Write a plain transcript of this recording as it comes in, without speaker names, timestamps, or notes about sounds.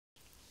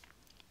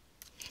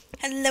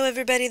Hello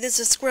everybody, this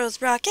is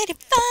Squirrels Rock 85,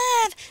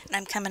 and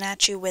I'm coming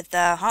at you with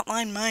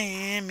Hotline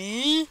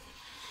Miami.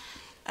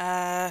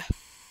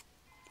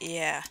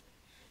 Yeah.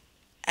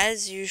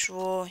 As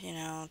usual,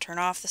 turn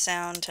off the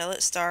sound till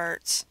it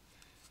starts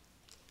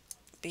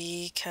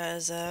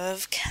because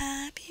of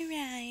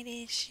copyright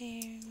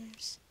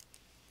issues.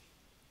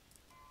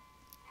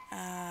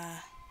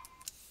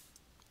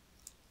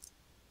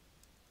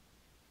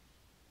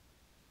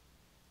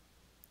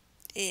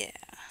 Yeah.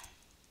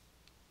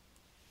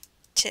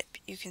 Tip,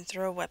 you can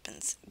throw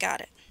weapons.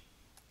 Got it.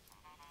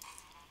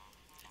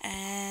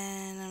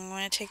 And I'm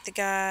going to take the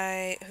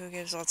guy who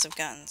gives lots of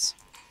guns.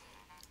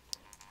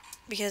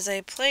 Because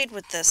I played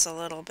with this a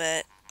little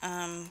bit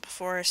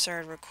before I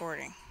started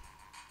recording.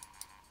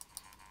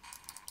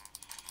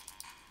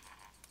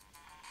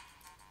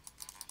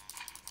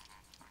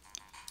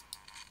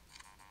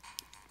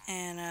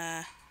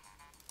 And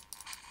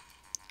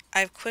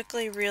I've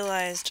quickly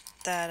realized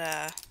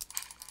that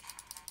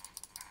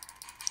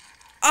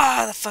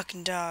the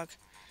fucking dog.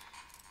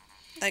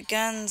 That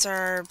guns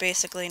are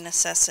basically a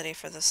necessity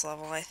for this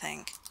level, I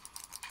think.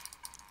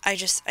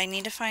 I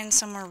need to find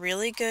somewhere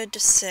really good to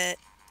sit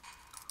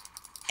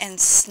and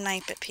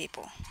snipe at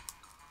people.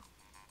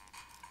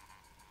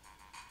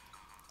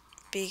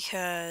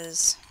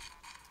 Because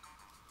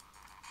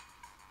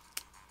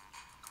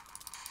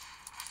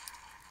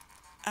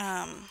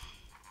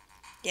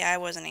yeah, I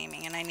wasn't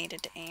aiming and I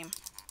needed to aim.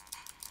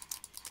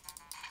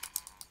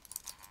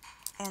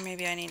 Or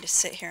maybe I need to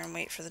sit here and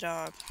wait for the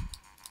dog.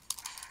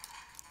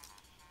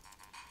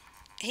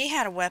 He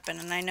had a weapon,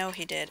 and I know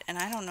he did, and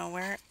I don't know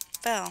where it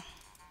fell.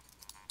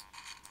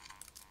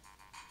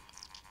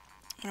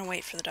 I'm gonna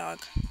wait for the dog.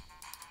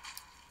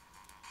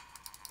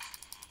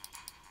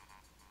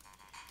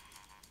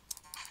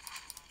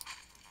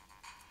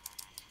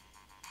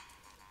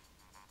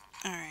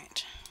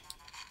 Alright.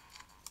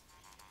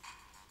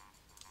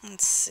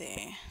 Let's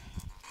see.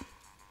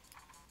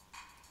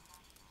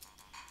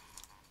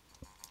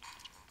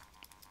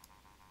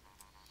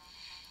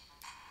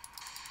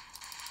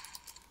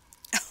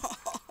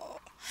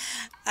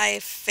 I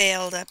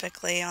failed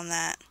epically on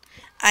that.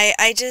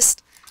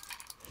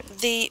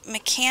 The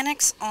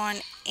mechanics on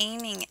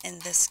aiming in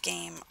this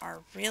game are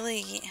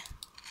really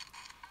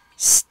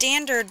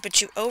standard,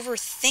 but you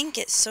overthink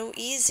it so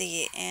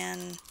easy,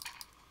 and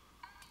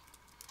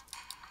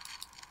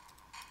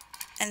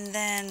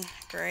then,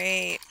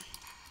 great.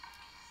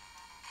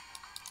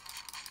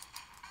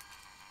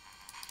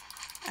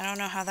 I don't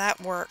know how that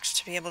works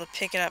to be able to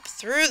pick it up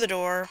through the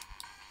door,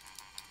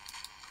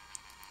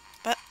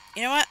 but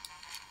you know what?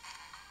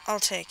 I'll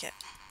take it.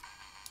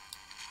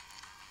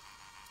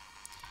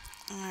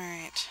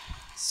 Alright,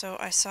 so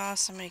I saw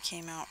somebody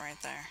came out right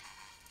there.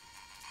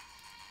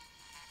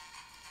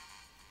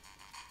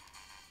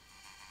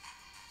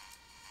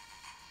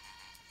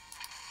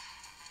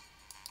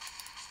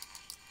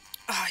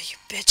 Oh, you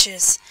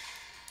bitches.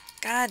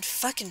 God,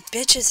 fucking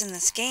bitches in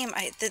this game.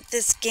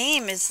 This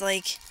game is,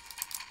 like,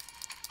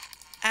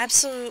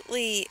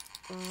 absolutely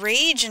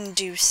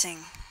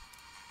rage-inducing.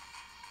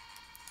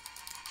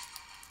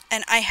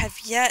 And I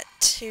have yet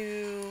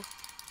to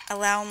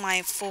allow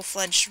my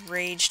full-fledged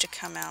rage to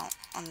come out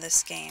on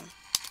this game.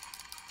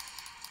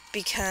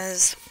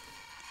 Because,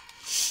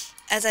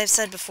 as I've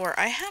said before,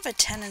 I have a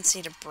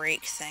tendency to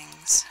break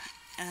things.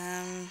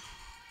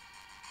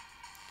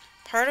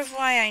 Part of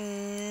why I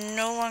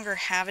no longer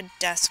have a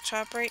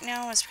desktop right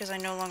now is because I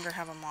no longer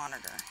have a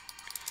monitor.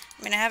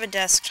 I mean, I have a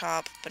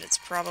desktop, but it's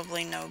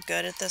probably no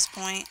good at this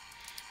point.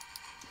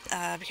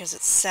 Because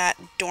it's sat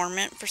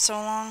dormant for so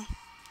long.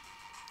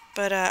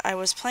 But I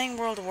was playing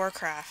World of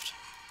Warcraft.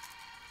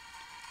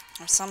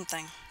 Or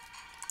something.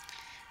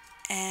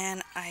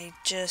 And I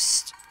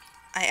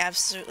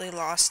absolutely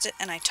lost it.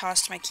 And I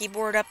tossed my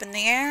keyboard up in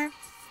the air.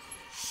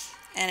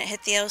 And it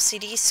hit the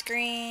LCD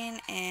screen.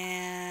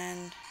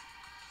 And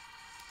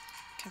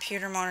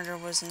computer monitor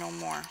was no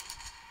more.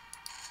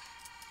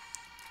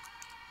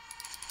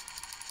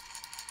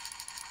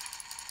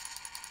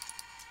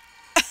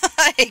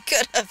 I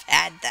could have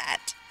had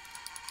that.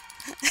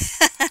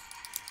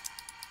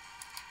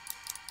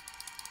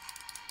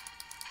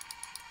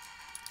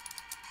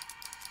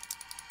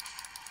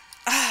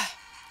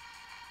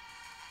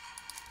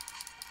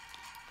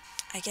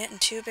 I get in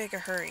too big a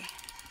hurry.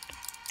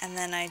 And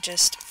then I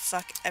just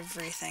fuck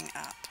everything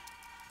up.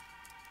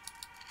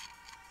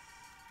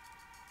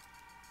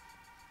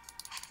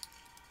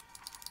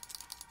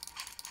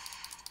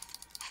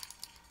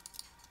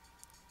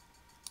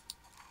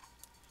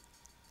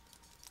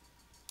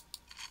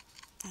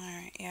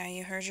 Alright, yeah,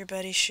 you heard your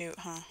buddy shoot,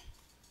 huh?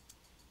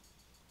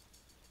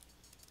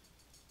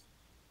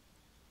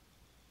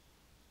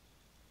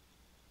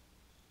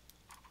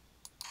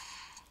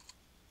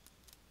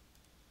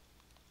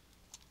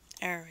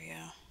 There we go.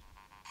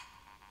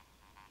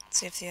 Let's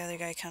see if the other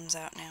guy comes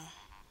out now.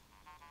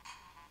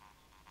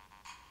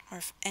 Or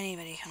if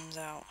anybody comes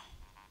out.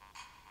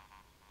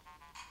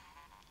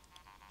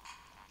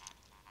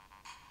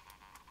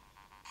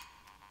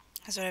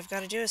 Because what I've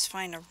got to do is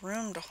find a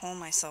room to hole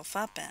myself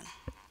up in.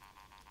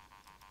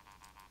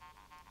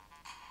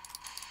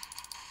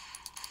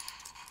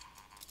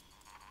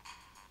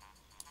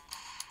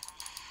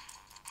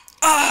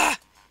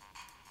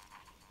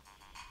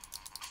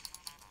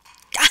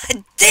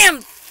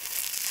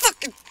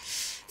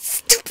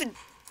 even...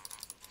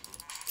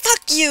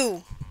 Fuck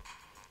you!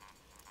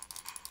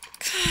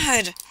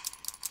 God.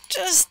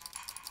 Just...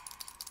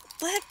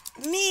 let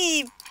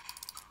me...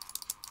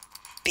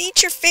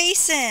 beat your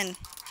face in.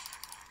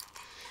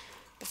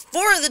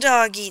 Before the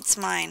dog eats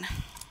mine.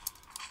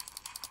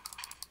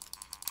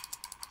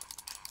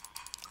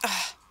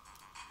 Ugh.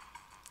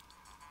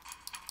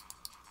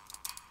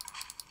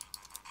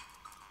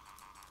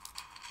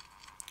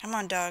 Come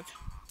on, dog.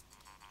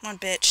 Come on,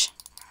 bitch.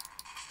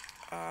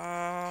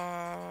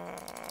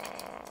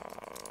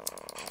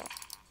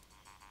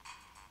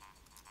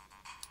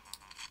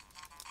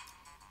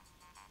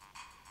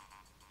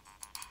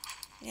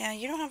 Yeah,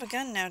 you don't have a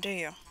gun now, do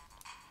you?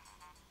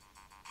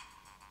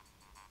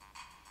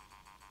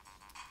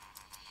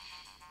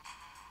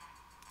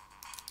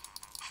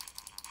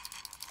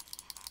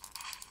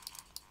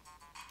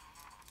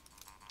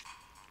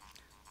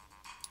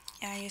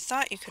 Yeah, you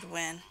thought you could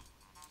win.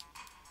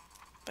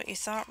 But you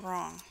thought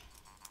wrong.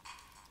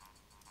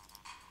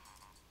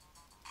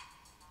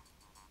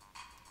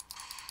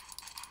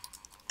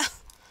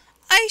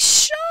 I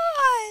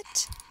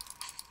shot!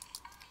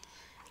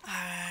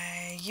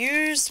 I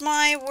used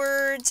my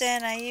words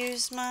and I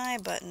used my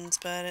buttons,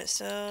 but it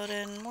still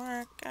didn't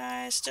work.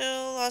 I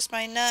still lost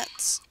my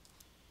nuts.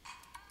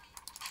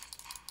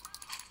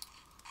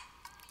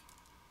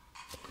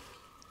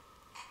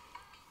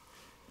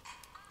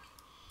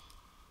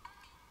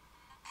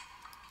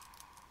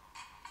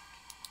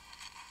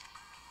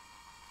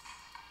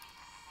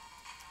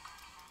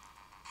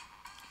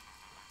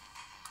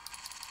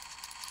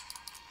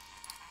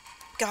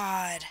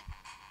 God.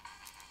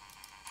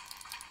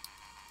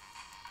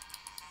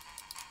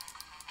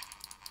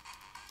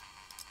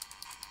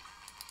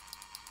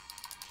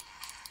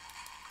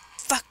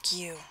 Fuck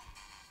you.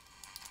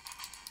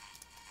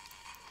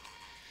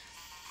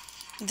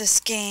 This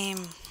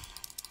game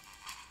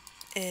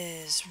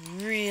is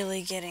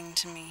really getting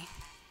to me.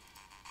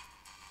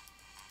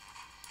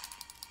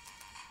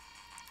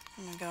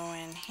 I'm gonna go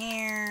in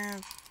here.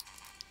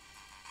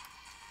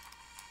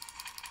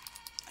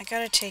 I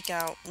gotta take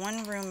out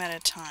one room at a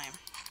time.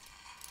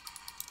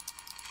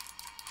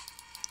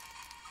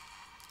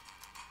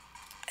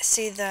 I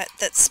see that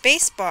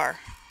space bar.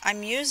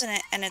 I'm using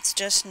it and it's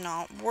just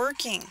not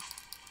working.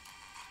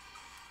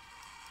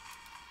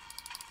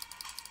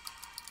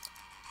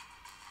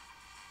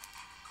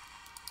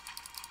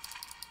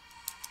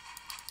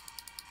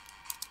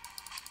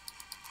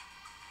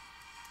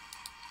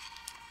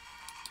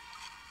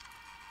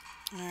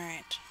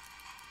 Alright.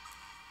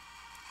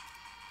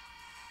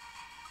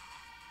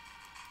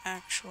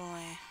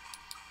 Actually...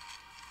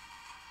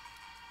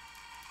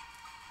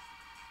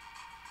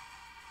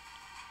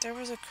 there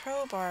was a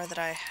crowbar that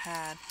I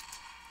had.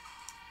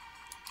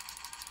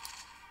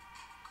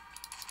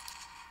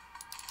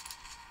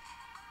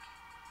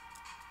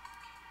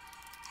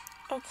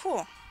 Oh,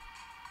 cool.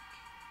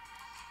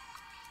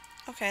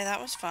 Okay,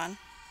 that was fun.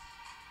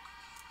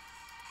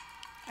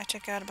 I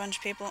took out a bunch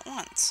of people at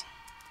once.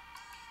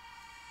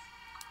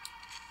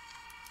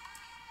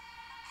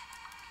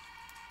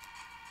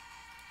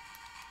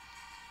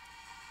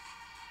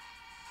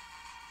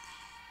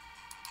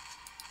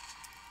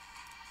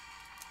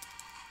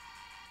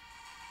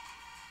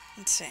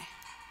 Let's see.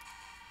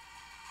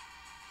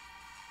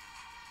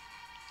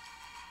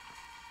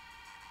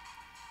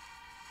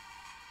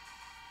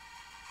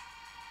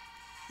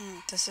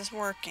 This is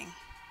working.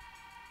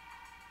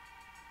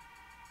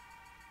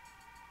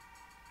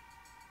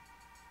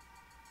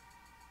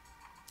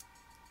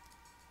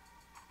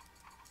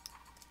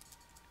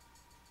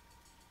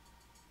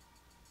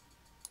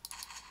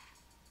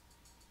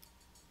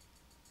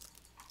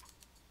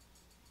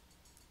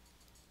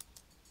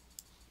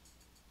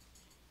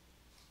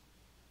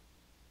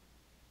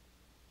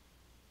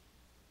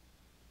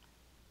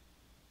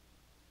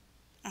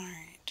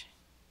 Alright.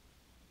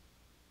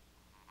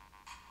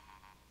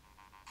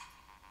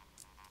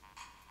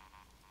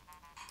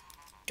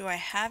 Do I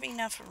have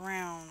enough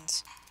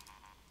rounds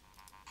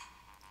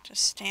to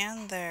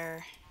stand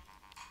there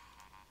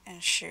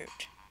and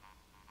shoot?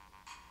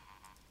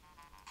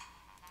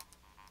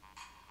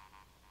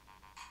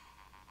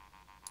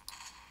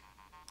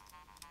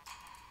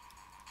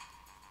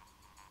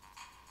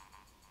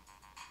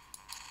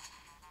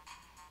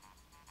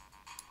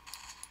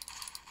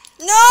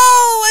 No!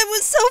 I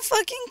was so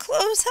fucking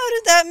close! How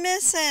did that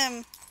miss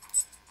him?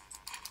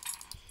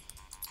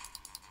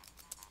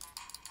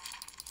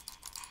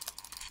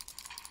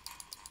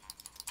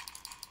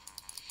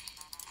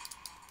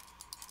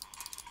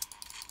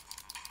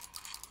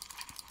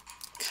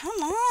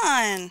 Come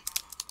on!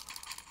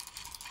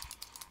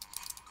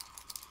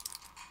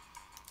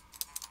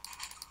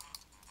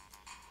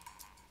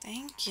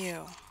 Thank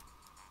you.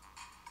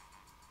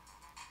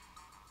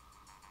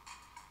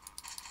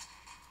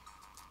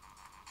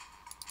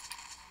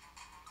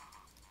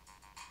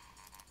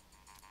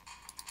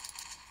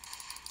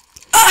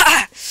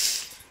 Ah!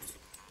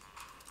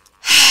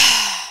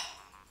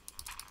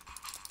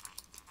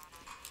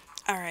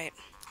 Alright,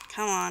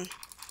 come on.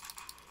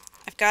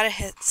 I've got to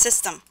hit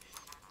system.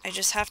 I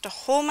just have to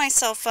hold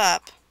myself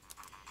up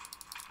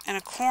in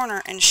a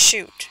corner and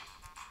shoot.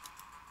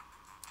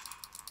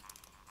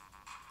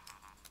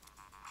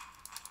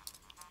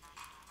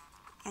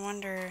 I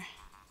wonder...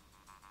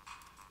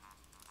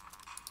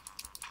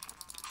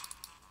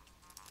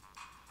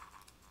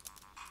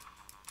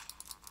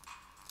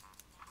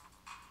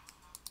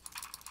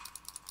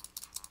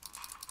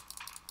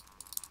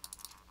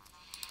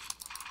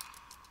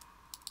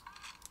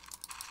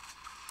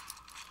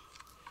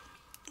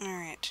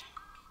 Alright.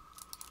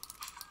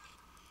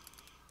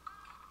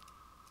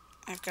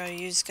 I've got to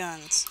use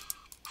guns.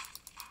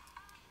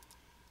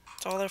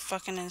 That's all there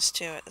fucking is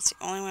to it. That's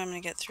the only way I'm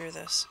going to get through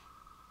this.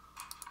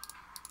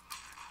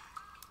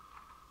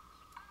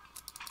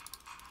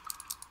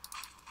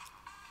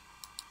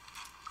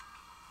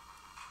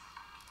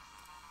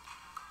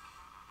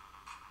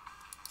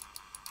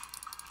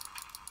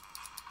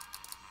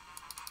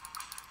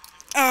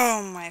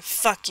 Oh my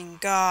fucking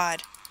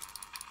god.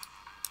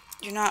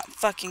 You're not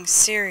fucking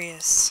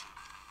serious.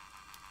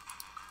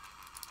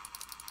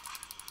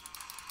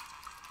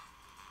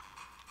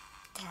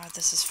 God,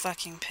 this is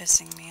fucking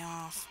pissing me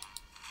off.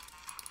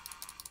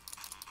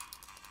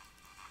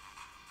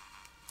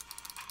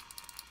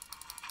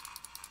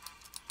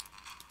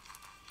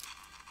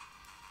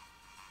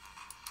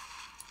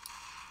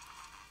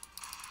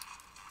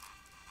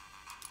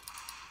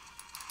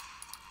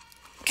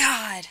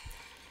 God!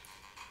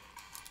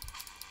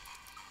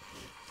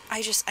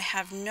 I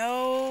have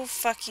no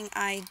fucking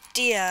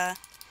idea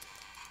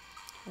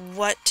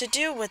what to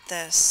do with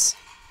this.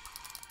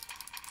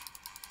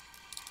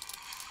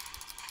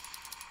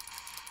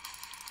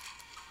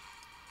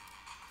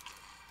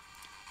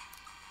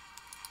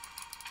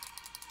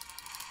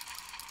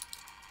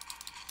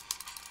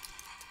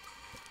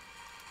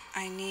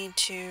 I need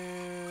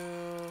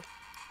to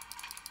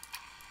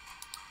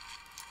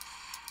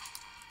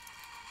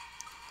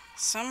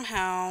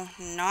somehow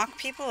knock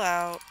people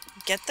out,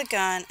 get the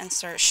gun, and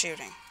start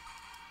shooting.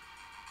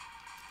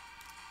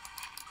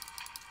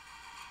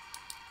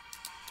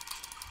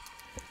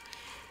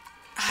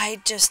 I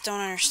just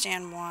don't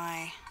understand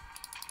why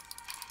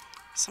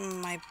some of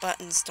my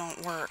buttons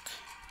don't work.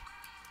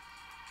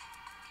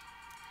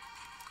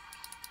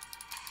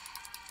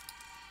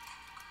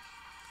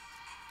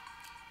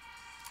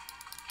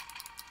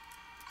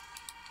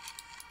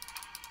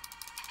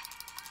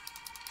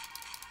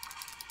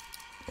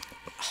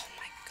 Oh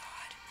my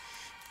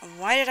god.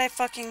 Why did I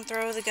fucking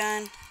throw the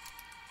gun?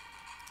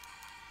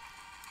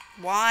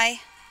 Why?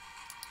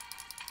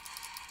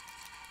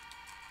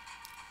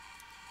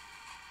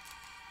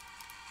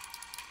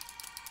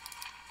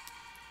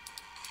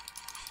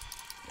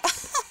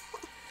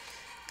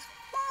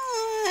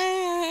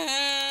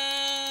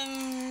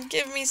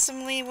 Give me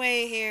some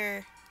leeway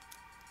here.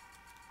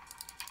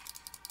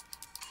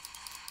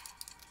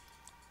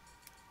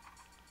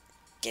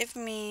 Give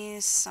me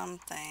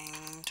something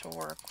to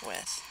work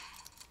with.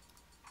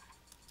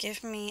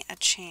 Give me a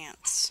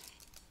chance.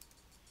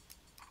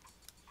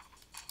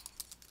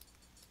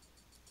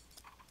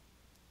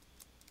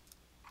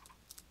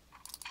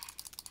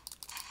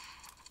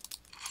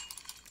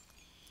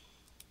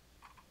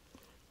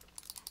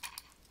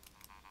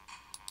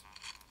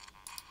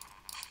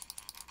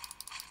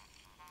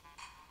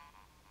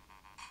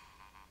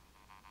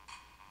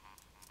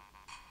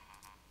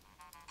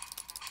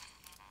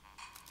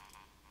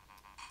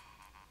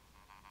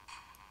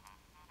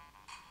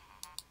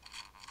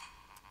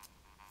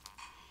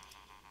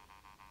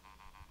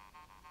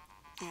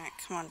 Alright,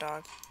 come on,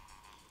 dog.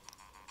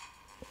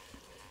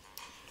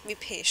 Be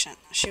patient.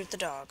 Shoot the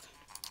dog.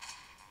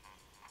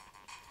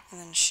 And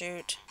then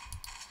shoot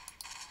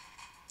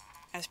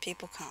as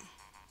people come.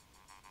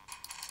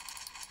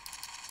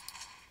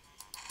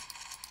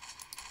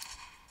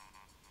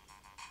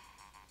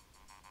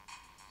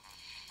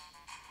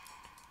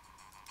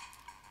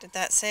 Did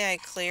that say I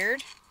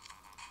cleared?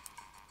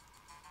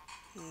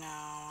 No,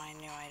 I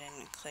knew I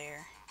didn't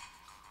clear.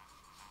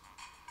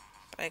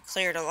 But I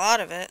cleared a lot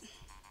of it.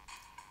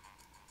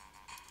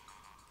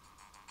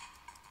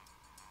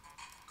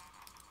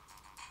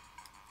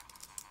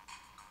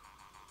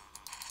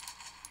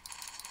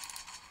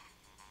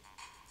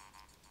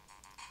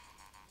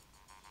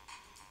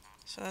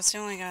 So that's the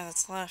only guy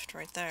that's left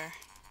right there.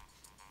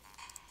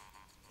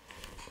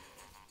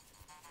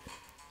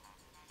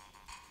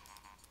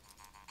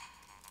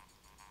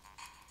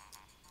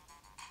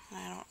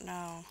 I don't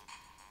know.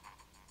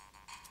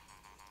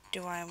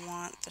 Do I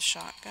want the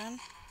shotgun?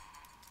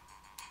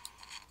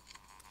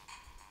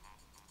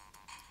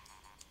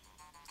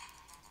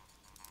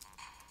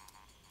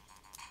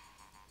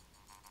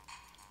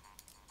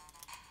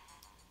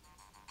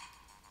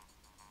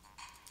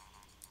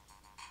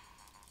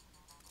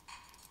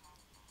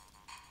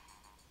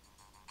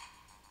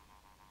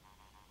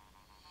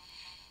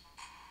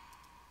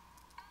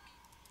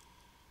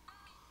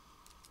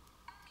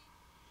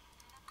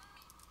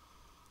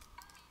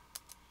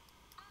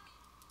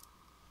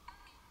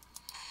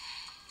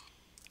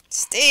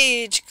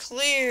 Stage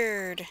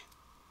cleared.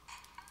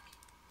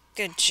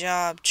 Good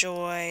job,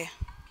 Joy.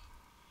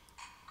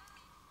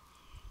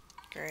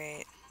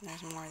 Great.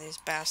 There's more of these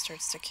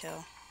bastards to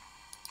kill.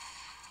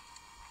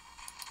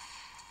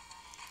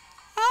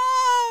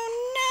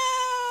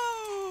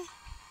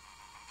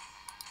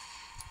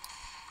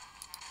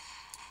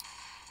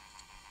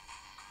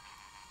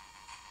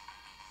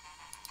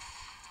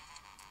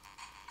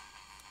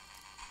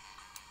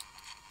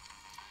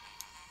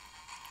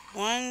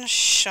 One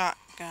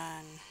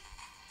shotgun.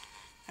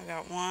 I've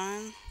got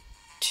 1,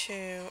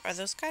 2. Are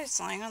those guys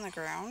lying on the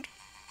ground?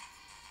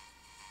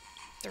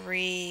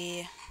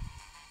 3,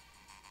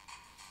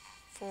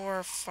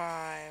 4,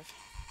 5,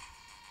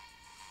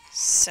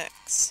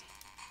 6.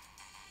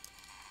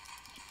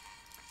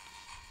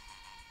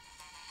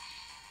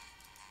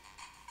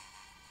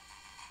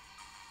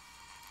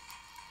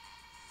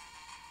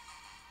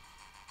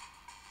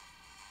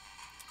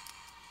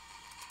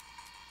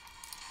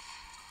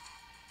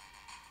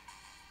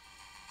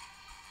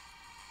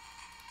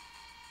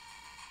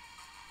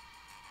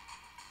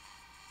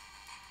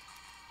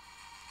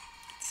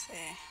 Let's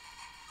see.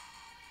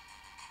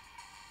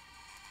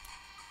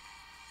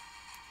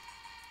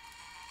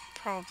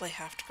 Probably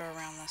have to go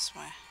around this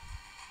way.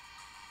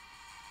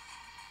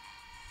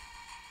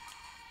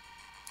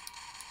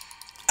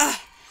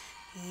 Ah!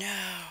 No.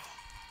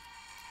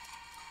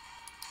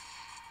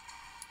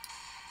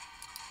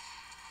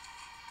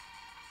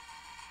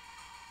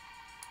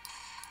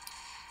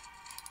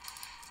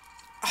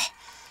 Ah!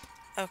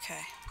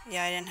 Okay.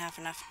 Yeah, I didn't have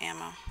enough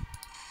ammo.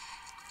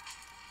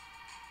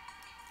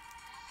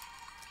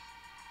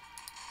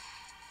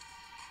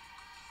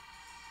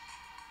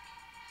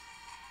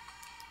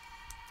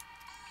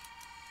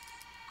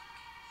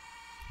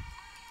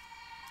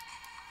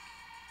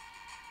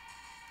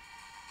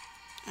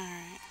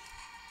 Alright.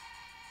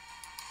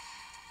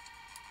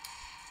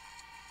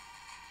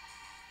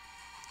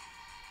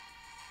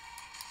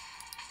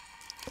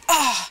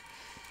 Ah!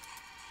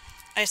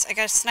 I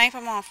gotta snipe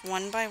them off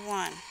one by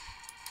one.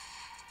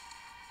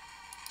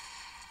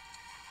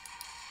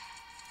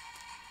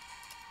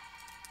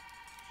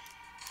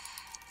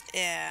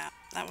 Yeah,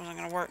 that wasn't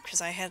gonna work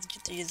because I had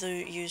to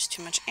use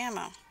too much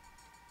ammo.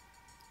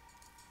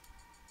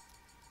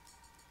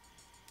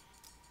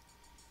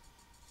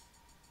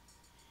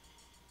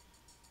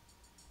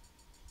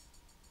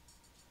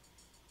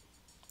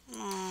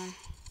 Come on.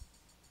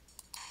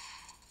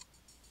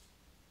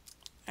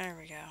 There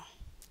we go.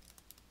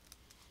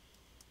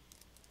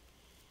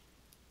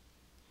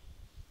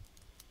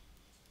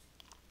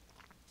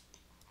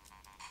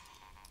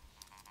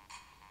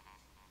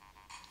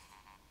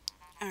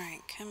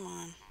 Alright, come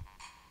on.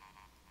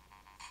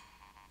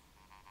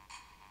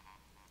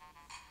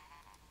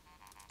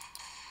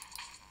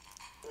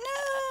 No!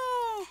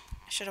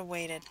 I should have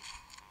waited.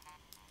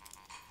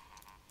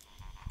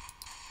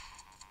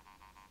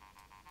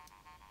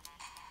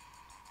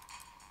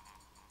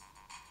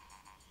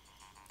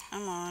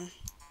 Come on.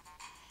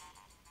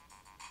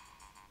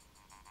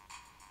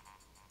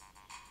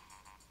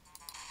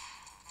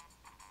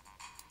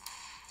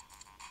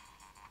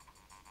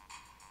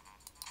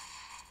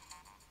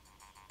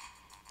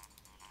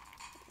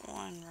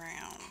 One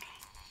round.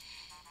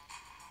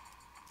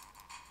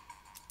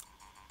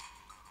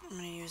 I'm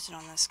gonna use it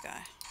on this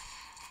guy.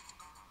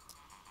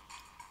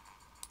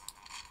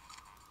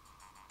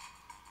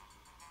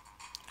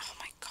 Oh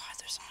my god,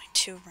 there's only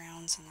 2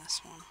 rounds in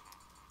this one.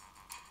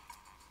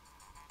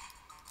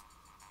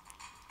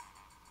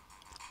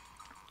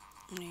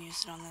 I'm gonna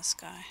use it on this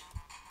guy.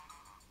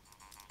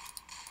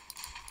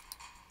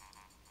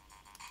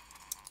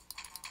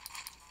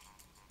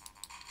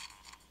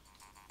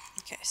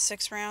 Okay,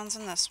 6 rounds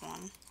in this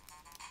one.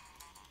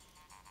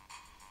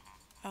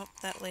 Oh,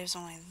 that leaves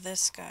only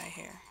this guy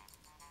here.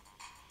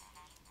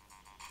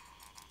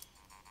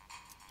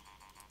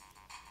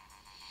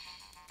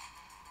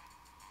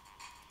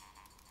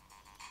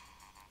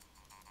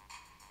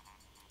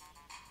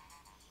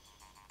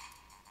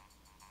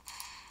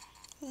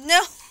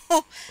 No!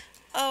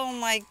 Oh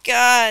my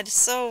god,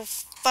 so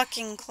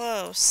fucking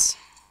close.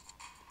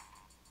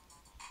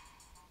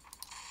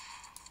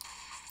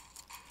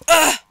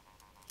 Ugh!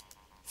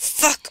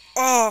 Fuck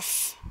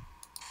off!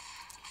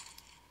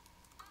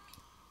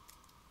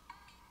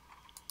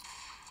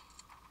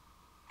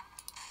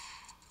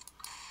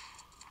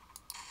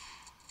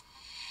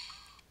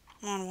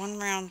 Come on, 1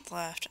 round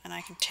left, and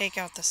I can take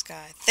out this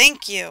guy.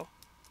 Thank you!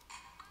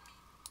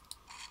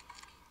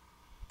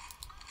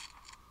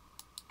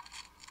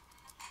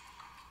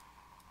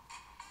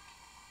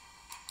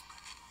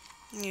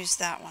 Use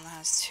that one that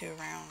has 2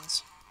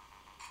 rounds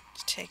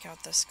to take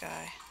out this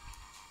guy.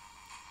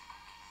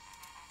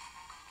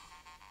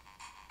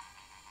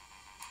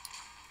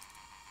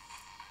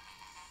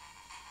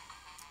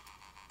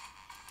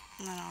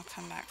 And then I'll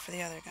come back for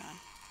the other gun.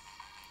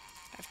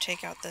 I have to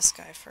take out this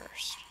guy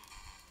first.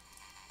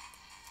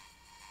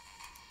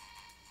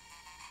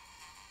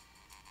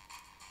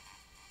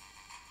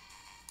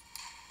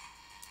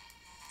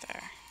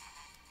 There.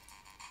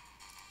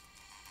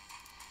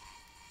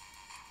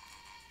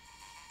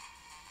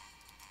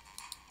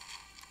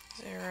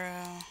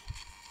 Zero.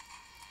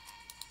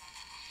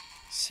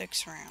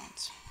 6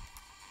 rounds.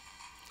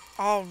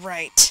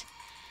 Alright.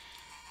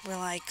 Will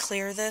I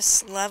clear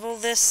this level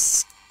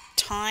this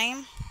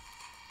time?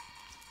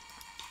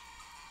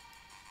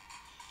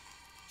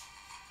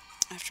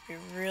 I have to be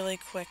really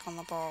quick on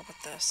the ball with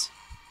this.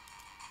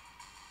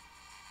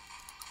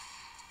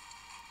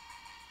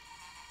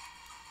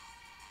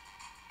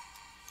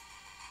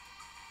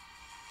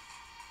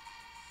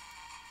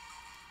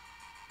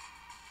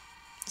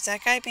 Is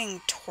that guy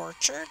being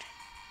tortured?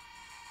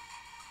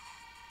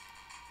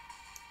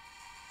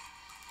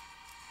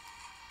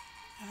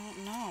 I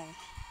don't know.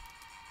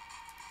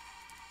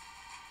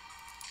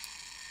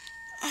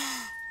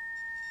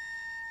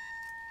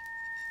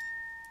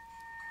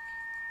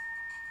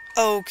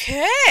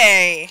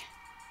 Okay.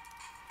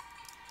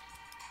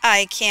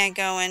 I can't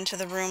go into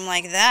the room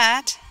like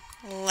that.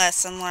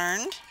 Lesson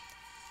learned.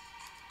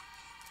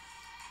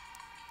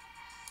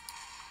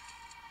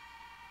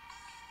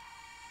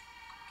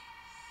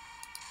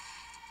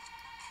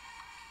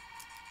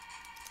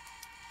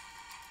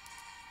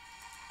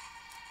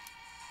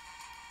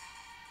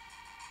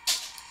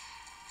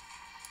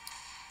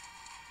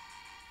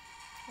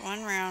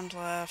 One round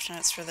left, and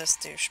it's for this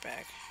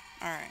douchebag.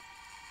 Alright.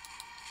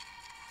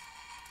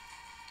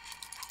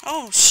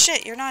 Oh,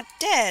 shit, you're not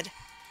dead.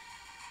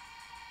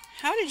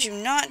 How did you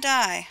not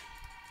die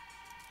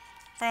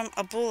from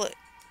a bullet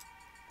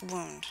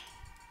wound?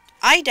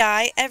 I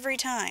die every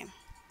time.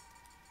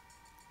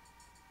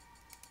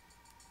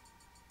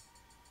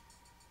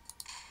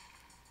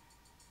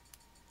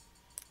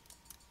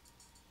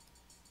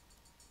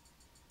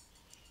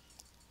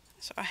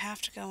 So I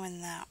have to go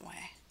in that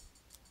way.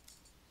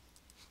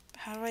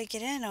 But how do I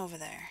get in over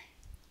there?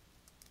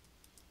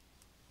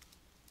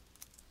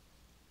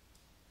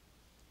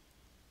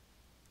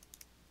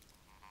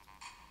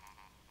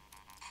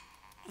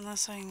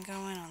 Unless I can go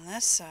in on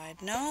this side.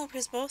 No,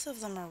 because both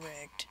of them are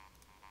rigged.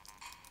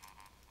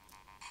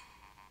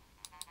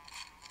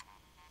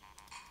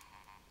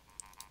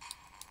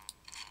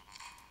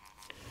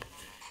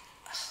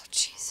 Oh,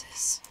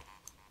 Jesus.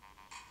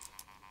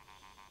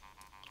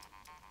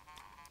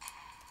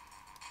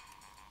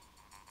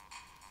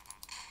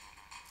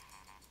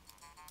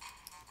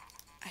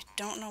 I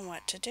don't know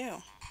what to do.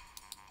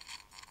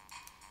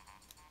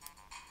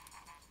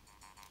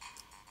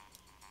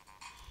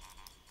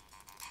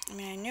 I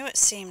mean, I knew it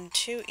seemed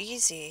too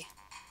easy.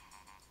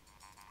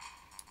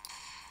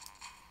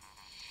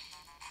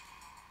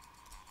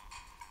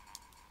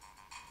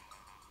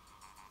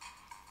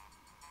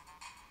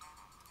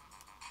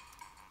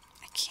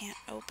 I can't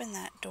open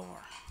that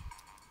door.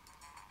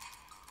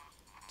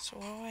 So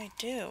what do I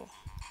do?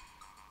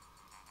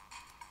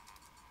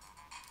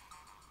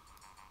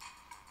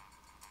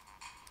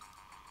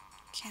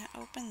 Can't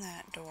open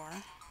that door.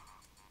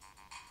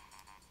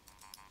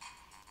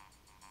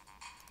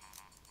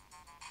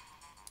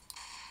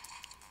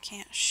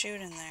 Can't shoot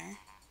in there.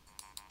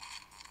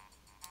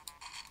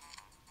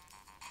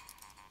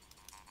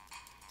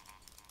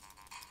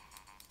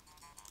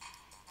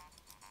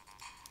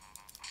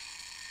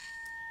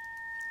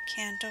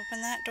 Can't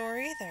open that door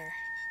either.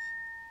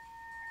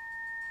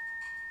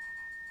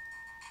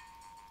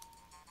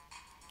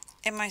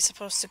 Am I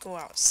supposed to go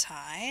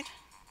outside?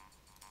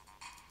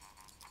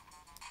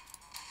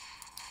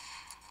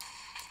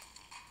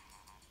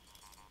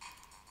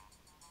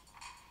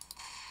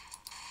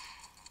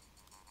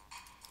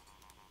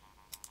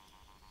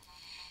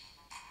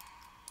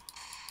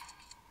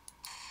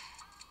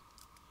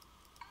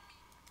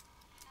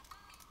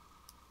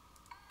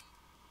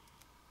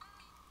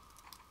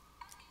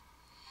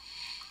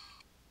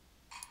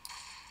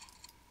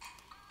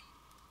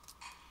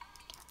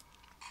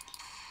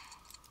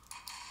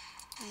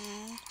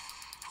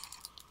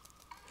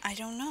 I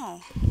don't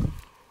know.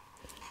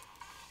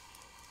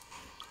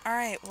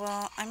 Alright,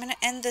 well, I'm going to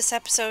end this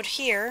episode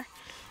here.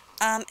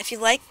 If you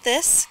like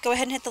this, go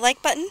ahead and hit the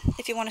like button.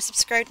 If you want to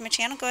subscribe to my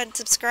channel, go ahead and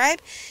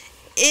subscribe.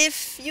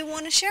 If you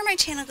want to share my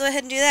channel, go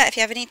ahead and do that. If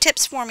you have any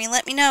tips for me,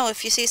 let me know.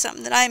 If you see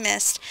something that I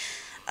missed,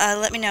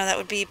 let me know. That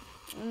would be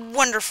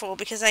wonderful,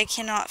 because I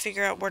cannot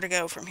figure out where to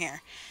go from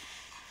here.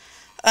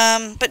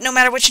 But no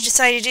matter what you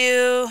decide to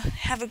do,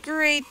 have a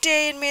great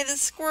day, and may the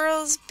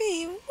squirrels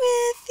be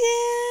with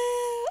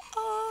you.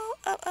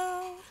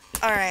 Oh.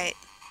 Alright.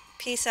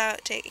 Peace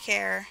out, take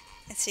care,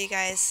 and see you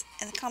guys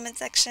in the comment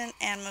section,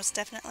 and most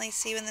definitely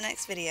see you in the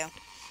next video.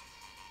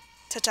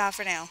 Ta-ta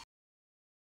for now.